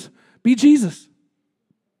Jesus be Jesus.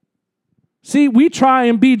 See, we try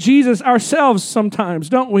and be Jesus ourselves sometimes,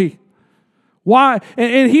 don't we? Why?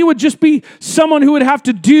 And he would just be someone who would have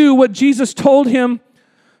to do what Jesus told him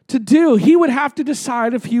to do. He would have to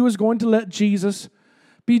decide if he was going to let Jesus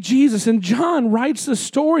be Jesus. And John writes the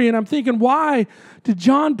story, and I'm thinking, why did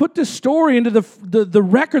John put this story into the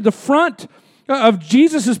record, the front of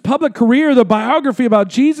Jesus' public career, the biography about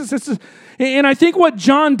Jesus? And I think what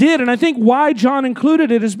John did, and I think why John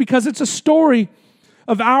included it, is because it's a story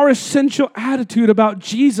of our essential attitude about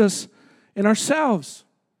Jesus and ourselves.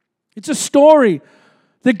 It's a story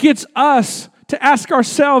that gets us to ask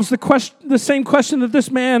ourselves the same question that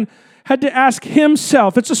this man had to ask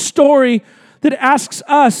himself. It's a story that asks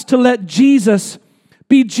us to let Jesus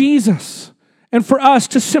be Jesus, and for us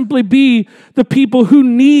to simply be the people who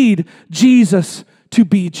need Jesus to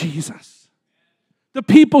be Jesus. The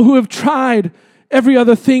people who have tried every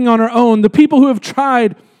other thing on our own, the people who have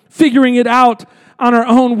tried figuring it out on our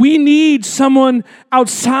own. We need someone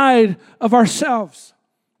outside of ourselves.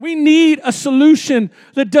 We need a solution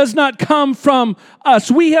that does not come from us.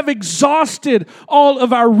 We have exhausted all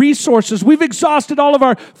of our resources. We've exhausted all of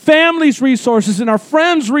our family's resources and our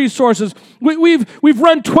friends' resources. We've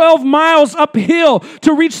run 12 miles uphill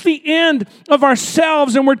to reach the end of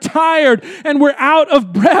ourselves, and we're tired and we're out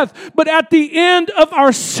of breath. But at the end of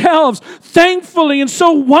ourselves, thankfully and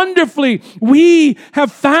so wonderfully, we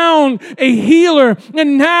have found a healer.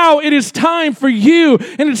 And now it is time for you,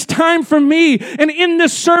 and it's time for me. And in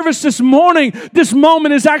this service this morning, this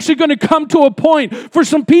moment is actually going to come to a point for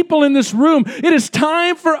some people in this room. It is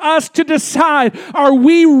time for us to decide, are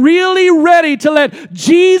we really ready to let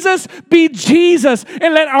Jesus be Jesus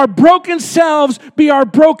and let our broken selves be our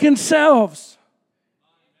broken selves?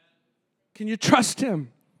 Can you trust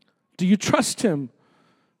him? Do you trust him?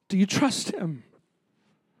 Do you trust him?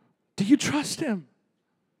 Do you trust him?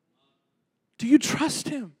 Do you trust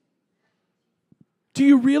him? Do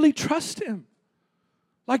you really trust him?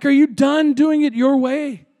 Like, are you done doing it your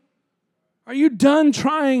way? Are you done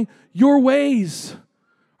trying your ways?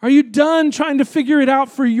 Are you done trying to figure it out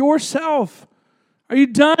for yourself? Are you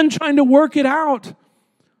done trying to work it out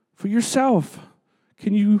for yourself?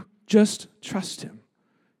 Can you just trust him?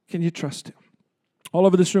 Can you trust him? All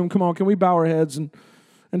over this room, come on, can we bow our heads and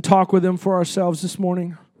talk with him for ourselves this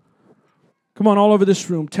morning? Come on, all over this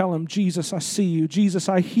room, tell him, Jesus, I see you. Jesus,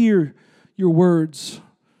 I hear your words.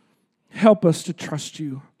 Help us to trust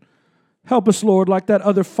you. Help us, Lord, like that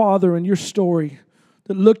other father in your story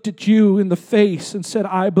that looked at you in the face and said,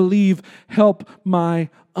 I believe, help my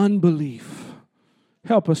unbelief.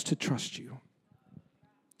 Help us to trust you.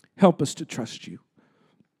 Help us to trust you.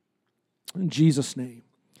 In Jesus' name.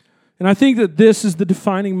 And I think that this is the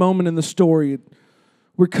defining moment in the story.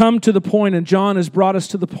 We're come to the point, and John has brought us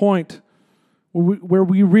to the point where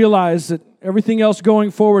we realize that everything else going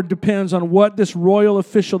forward depends on what this royal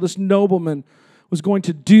official, this nobleman, was going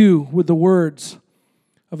to do with the words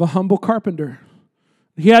of a humble carpenter.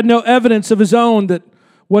 He had no evidence of his own that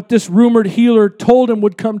what this rumored healer told him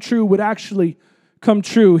would come true would actually come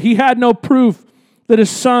true. He had no proof that his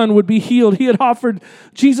son would be healed. He had offered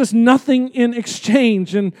Jesus nothing in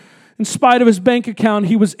exchange, and in spite of his bank account,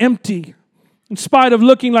 he was empty. In spite of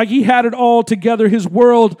looking like he had it all together, his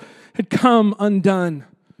world had come undone.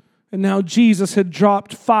 And now Jesus had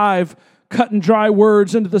dropped 5 cut and dry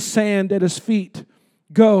words into the sand at his feet.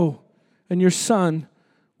 Go, and your son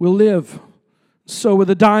will live. So with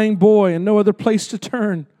a dying boy and no other place to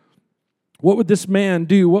turn, what would this man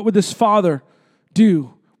do? What would this father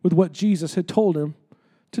do with what Jesus had told him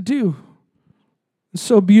to do? And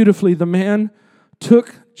so beautifully, the man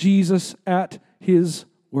took Jesus at his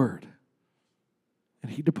word,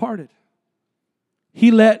 and he departed. He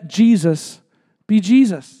let Jesus be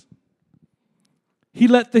Jesus. He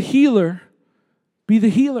let the healer be the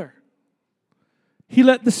healer. He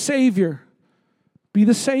let the Savior be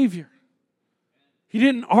the Savior. He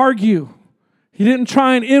didn't argue. He didn't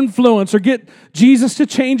try and influence or get Jesus to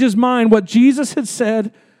change his mind. What Jesus had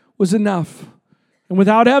said was enough. And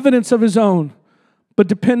without evidence of his own, but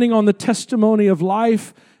depending on the testimony of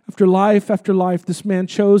life after life after life, this man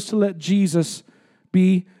chose to let Jesus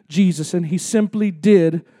be Jesus. And he simply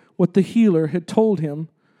did what the healer had told him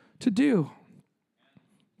to do.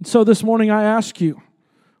 And so this morning I ask you,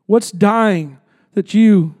 what's dying that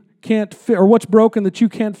you can't fix, or what's broken that you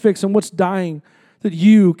can't fix, and what's dying that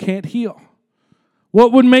you can't heal?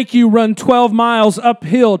 What would make you run 12 miles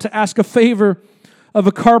uphill to ask a favor of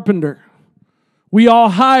a carpenter? We all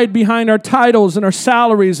hide behind our titles and our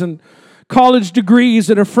salaries and college degrees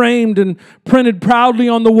that are framed and printed proudly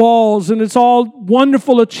on the walls, and it's all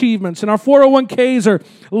wonderful achievements. And our 401ks are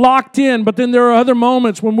locked in, but then there are other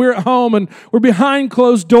moments when we're at home and we're behind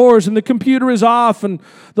closed doors and the computer is off and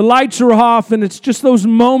the lights are off, and it's just those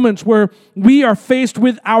moments where we are faced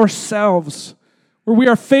with ourselves, where we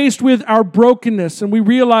are faced with our brokenness, and we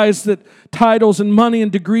realize that titles and money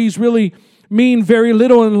and degrees really mean very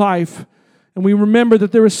little in life. And we remember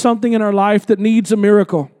that there is something in our life that needs a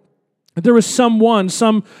miracle. That there is someone,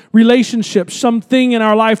 some relationship, something in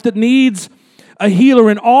our life that needs a healer.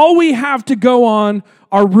 And all we have to go on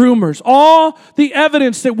are rumors. All the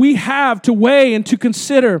evidence that we have to weigh and to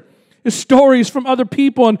consider is stories from other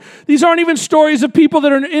people. And these aren't even stories of people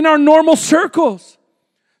that are in our normal circles.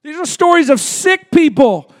 These are stories of sick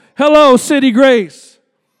people. Hello, City Grace.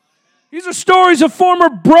 These are stories of former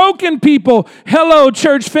broken people. Hello,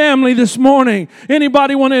 church family this morning.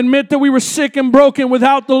 Anybody want to admit that we were sick and broken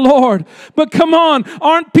without the Lord? But come on,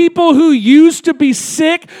 aren't people who used to be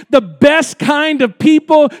sick the best kind of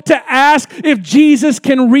people to ask if Jesus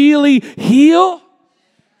can really heal?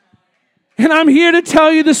 And I'm here to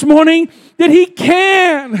tell you this morning that He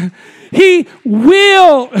can. He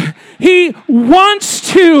will. He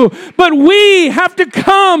wants to. But we have to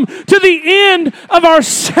come to the end of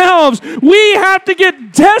ourselves. We have to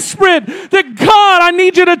get desperate that, God, I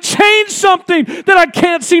need you to change something that I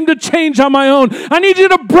can't seem to change on my own. I need you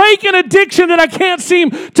to break an addiction that I can't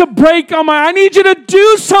seem to break on my own. I need you to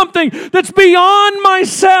do something that's beyond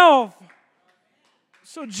myself.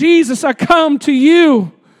 So, Jesus, I come to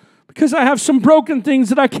you, because I have some broken things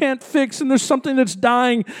that I can't fix, and there's something that's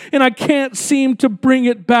dying, and I can't seem to bring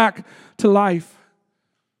it back to life.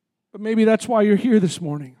 But maybe that's why you're here this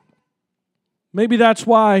morning. Maybe that's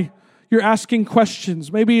why you're asking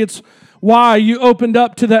questions. Maybe it's why you opened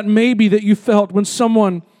up to that maybe that you felt when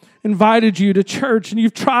someone invited you to church, and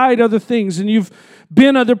you've tried other things, and you've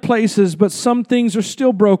been other places, but some things are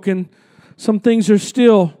still broken. Some things are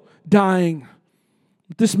still dying.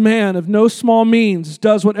 This man of no small means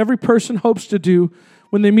does what every person hopes to do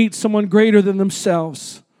when they meet someone greater than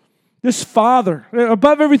themselves. This father,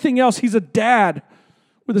 above everything else, he's a dad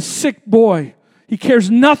with a sick boy. He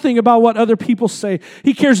cares nothing about what other people say.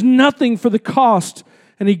 He cares nothing for the cost.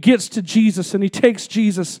 And he gets to Jesus, and he takes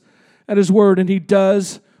Jesus at his word, and he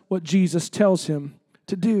does what Jesus tells him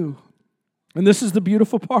to do. And this is the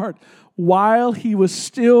beautiful part. While he was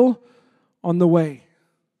still on the way.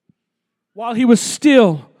 While he was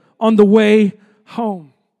still on the way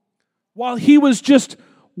home. While he was just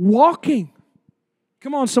walking.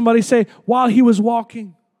 Come on, somebody say, while he was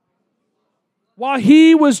walking. While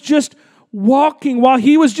he was just walking. While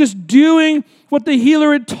he was just doing what the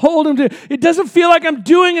healer had told him to. It doesn't feel like I'm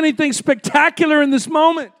doing anything spectacular in this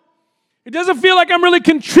moment. It doesn't feel like I'm really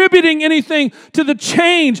contributing anything to the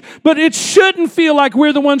change. But it shouldn't feel like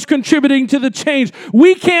we're the ones contributing to the change.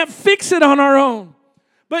 We can't fix it on our own.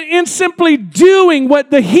 But in simply doing what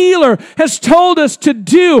the healer has told us to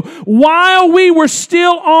do, while we were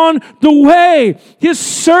still on the way, his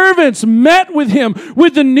servants met with him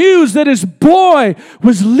with the news that his boy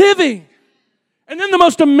was living. And then the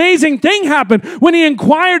most amazing thing happened. When he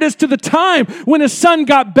inquired as to the time when his son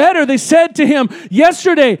got better, they said to him,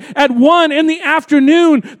 yesterday at 1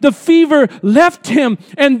 p.m, the fever left him.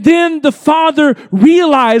 And then the father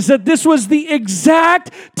realized that this was the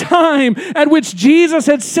exact time at which Jesus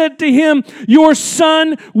had said to him, your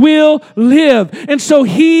son will live. And so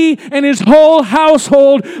he and his whole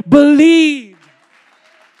household believed.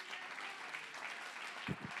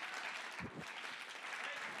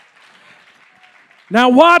 Now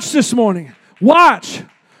watch this morning. Watch.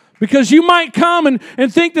 Because you might come and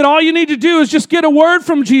think that all you need to do is just get a word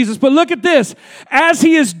from Jesus. But look at this. As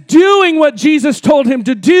he is doing what Jesus told him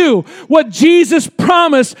to do, what Jesus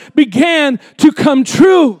promised began to come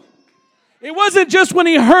true. It wasn't just when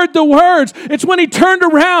he heard the words. It's when he turned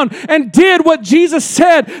around and did what Jesus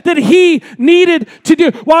said that he needed to do.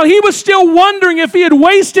 While he was still wondering if he had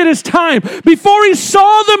wasted his time, before he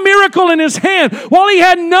saw the miracle in his hand, while he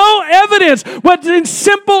had no evidence, but in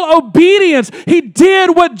simple obedience, he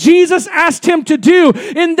did what Jesus asked him to do.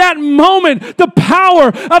 In that moment, the power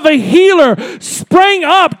of a healer sprang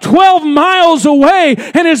up 12 miles away,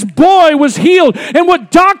 and his boy was healed. And what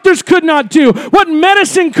doctors could not do, what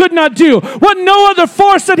medicine could not do, what no other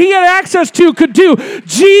force that he had access to could do,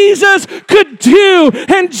 Jesus could do,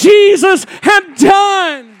 and Jesus had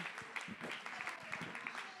done.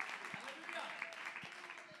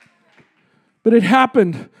 But it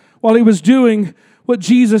happened while he was doing what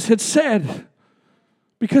Jesus had said,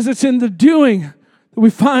 because it's in the doing that we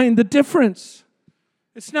find the difference.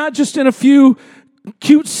 It's not just in a few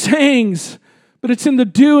cute sayings, but it's in the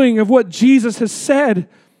doing of what Jesus has said.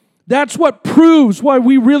 That's what proves why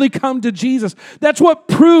we really come to Jesus. That's what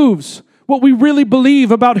proves what we really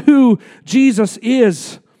believe about who Jesus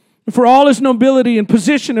is. And for all his nobility and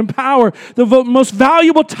position and power, the most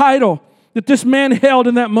valuable title that this man held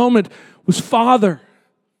in that moment was Father.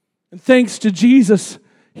 And thanks to Jesus,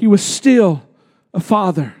 he was still a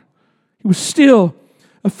father. He was still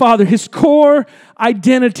a father. His core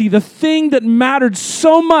identity, the thing that mattered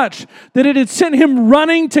so much that it had sent him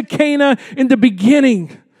running to Cana in the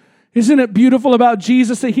beginning. Isn't it beautiful about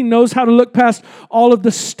Jesus that he knows how to look past all of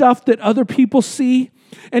the stuff that other people see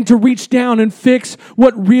and to reach down and fix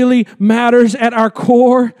what really matters at our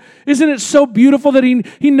core? Isn't it so beautiful that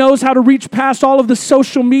he knows how to reach past all of the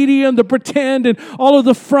social media and the pretend and all of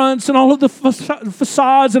the fronts and all of the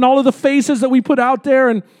facades and all of the faces that we put out there,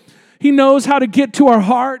 and he knows how to get to our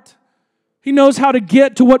heart. He knows how to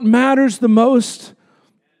get to what matters the most.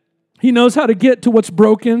 He knows how to get to what's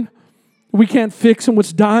broken, we can't fix, and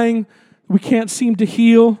what's dying, we can't seem to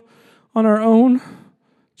heal on our own.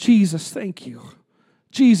 Jesus, thank you.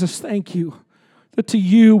 Jesus, thank you that to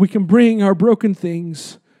you we can bring our broken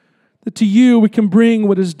things, that to you we can bring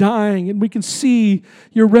what is dying, and we can see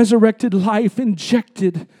your resurrected life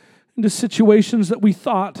injected into situations that we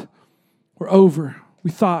thought were over.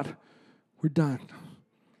 We thought we're done.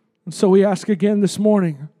 And so we ask again this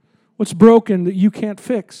morning, what's broken that you can't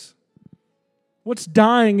fix? What's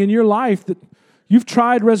dying in your life that you've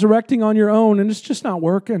tried resurrecting on your own and it's just not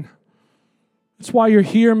working? It's why you're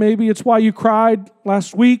here maybe. It's why you cried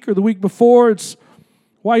last week or the week before. It's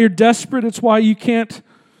why you're desperate. It's why you can't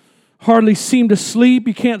hardly seem to sleep.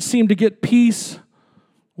 You can't seem to get peace.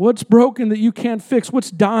 What's broken that you can't fix? What's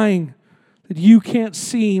dying that you can't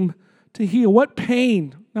seem to heal? What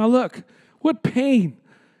pain? Now look, what pain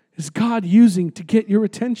is God using to get your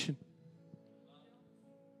attention?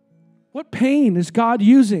 What pain is God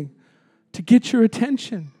using to get your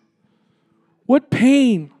attention? What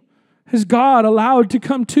pain has God allowed to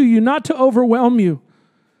come to you, not to overwhelm you,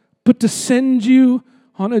 but to send you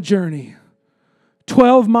on a journey?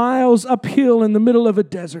 12 miles uphill in the middle of a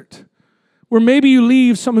desert, where maybe you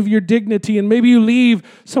leave some of your dignity and maybe you leave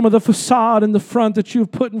some of the facade in the front that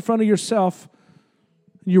you've put in front of yourself.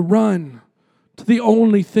 And you run to the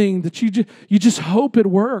only thing that you just hope it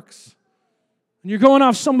works. And you're going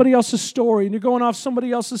off somebody else's story, and you're going off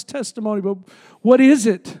somebody else's testimony. But what is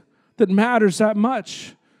it that matters that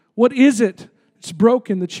much? What is it that's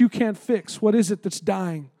broken that you can't fix? What is it that's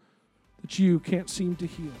dying that you can't seem to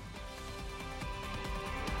heal?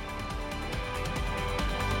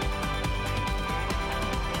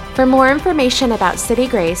 For more information about City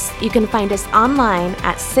Grace, you can find us online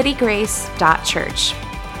at citygrace.church.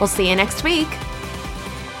 We'll see you next week.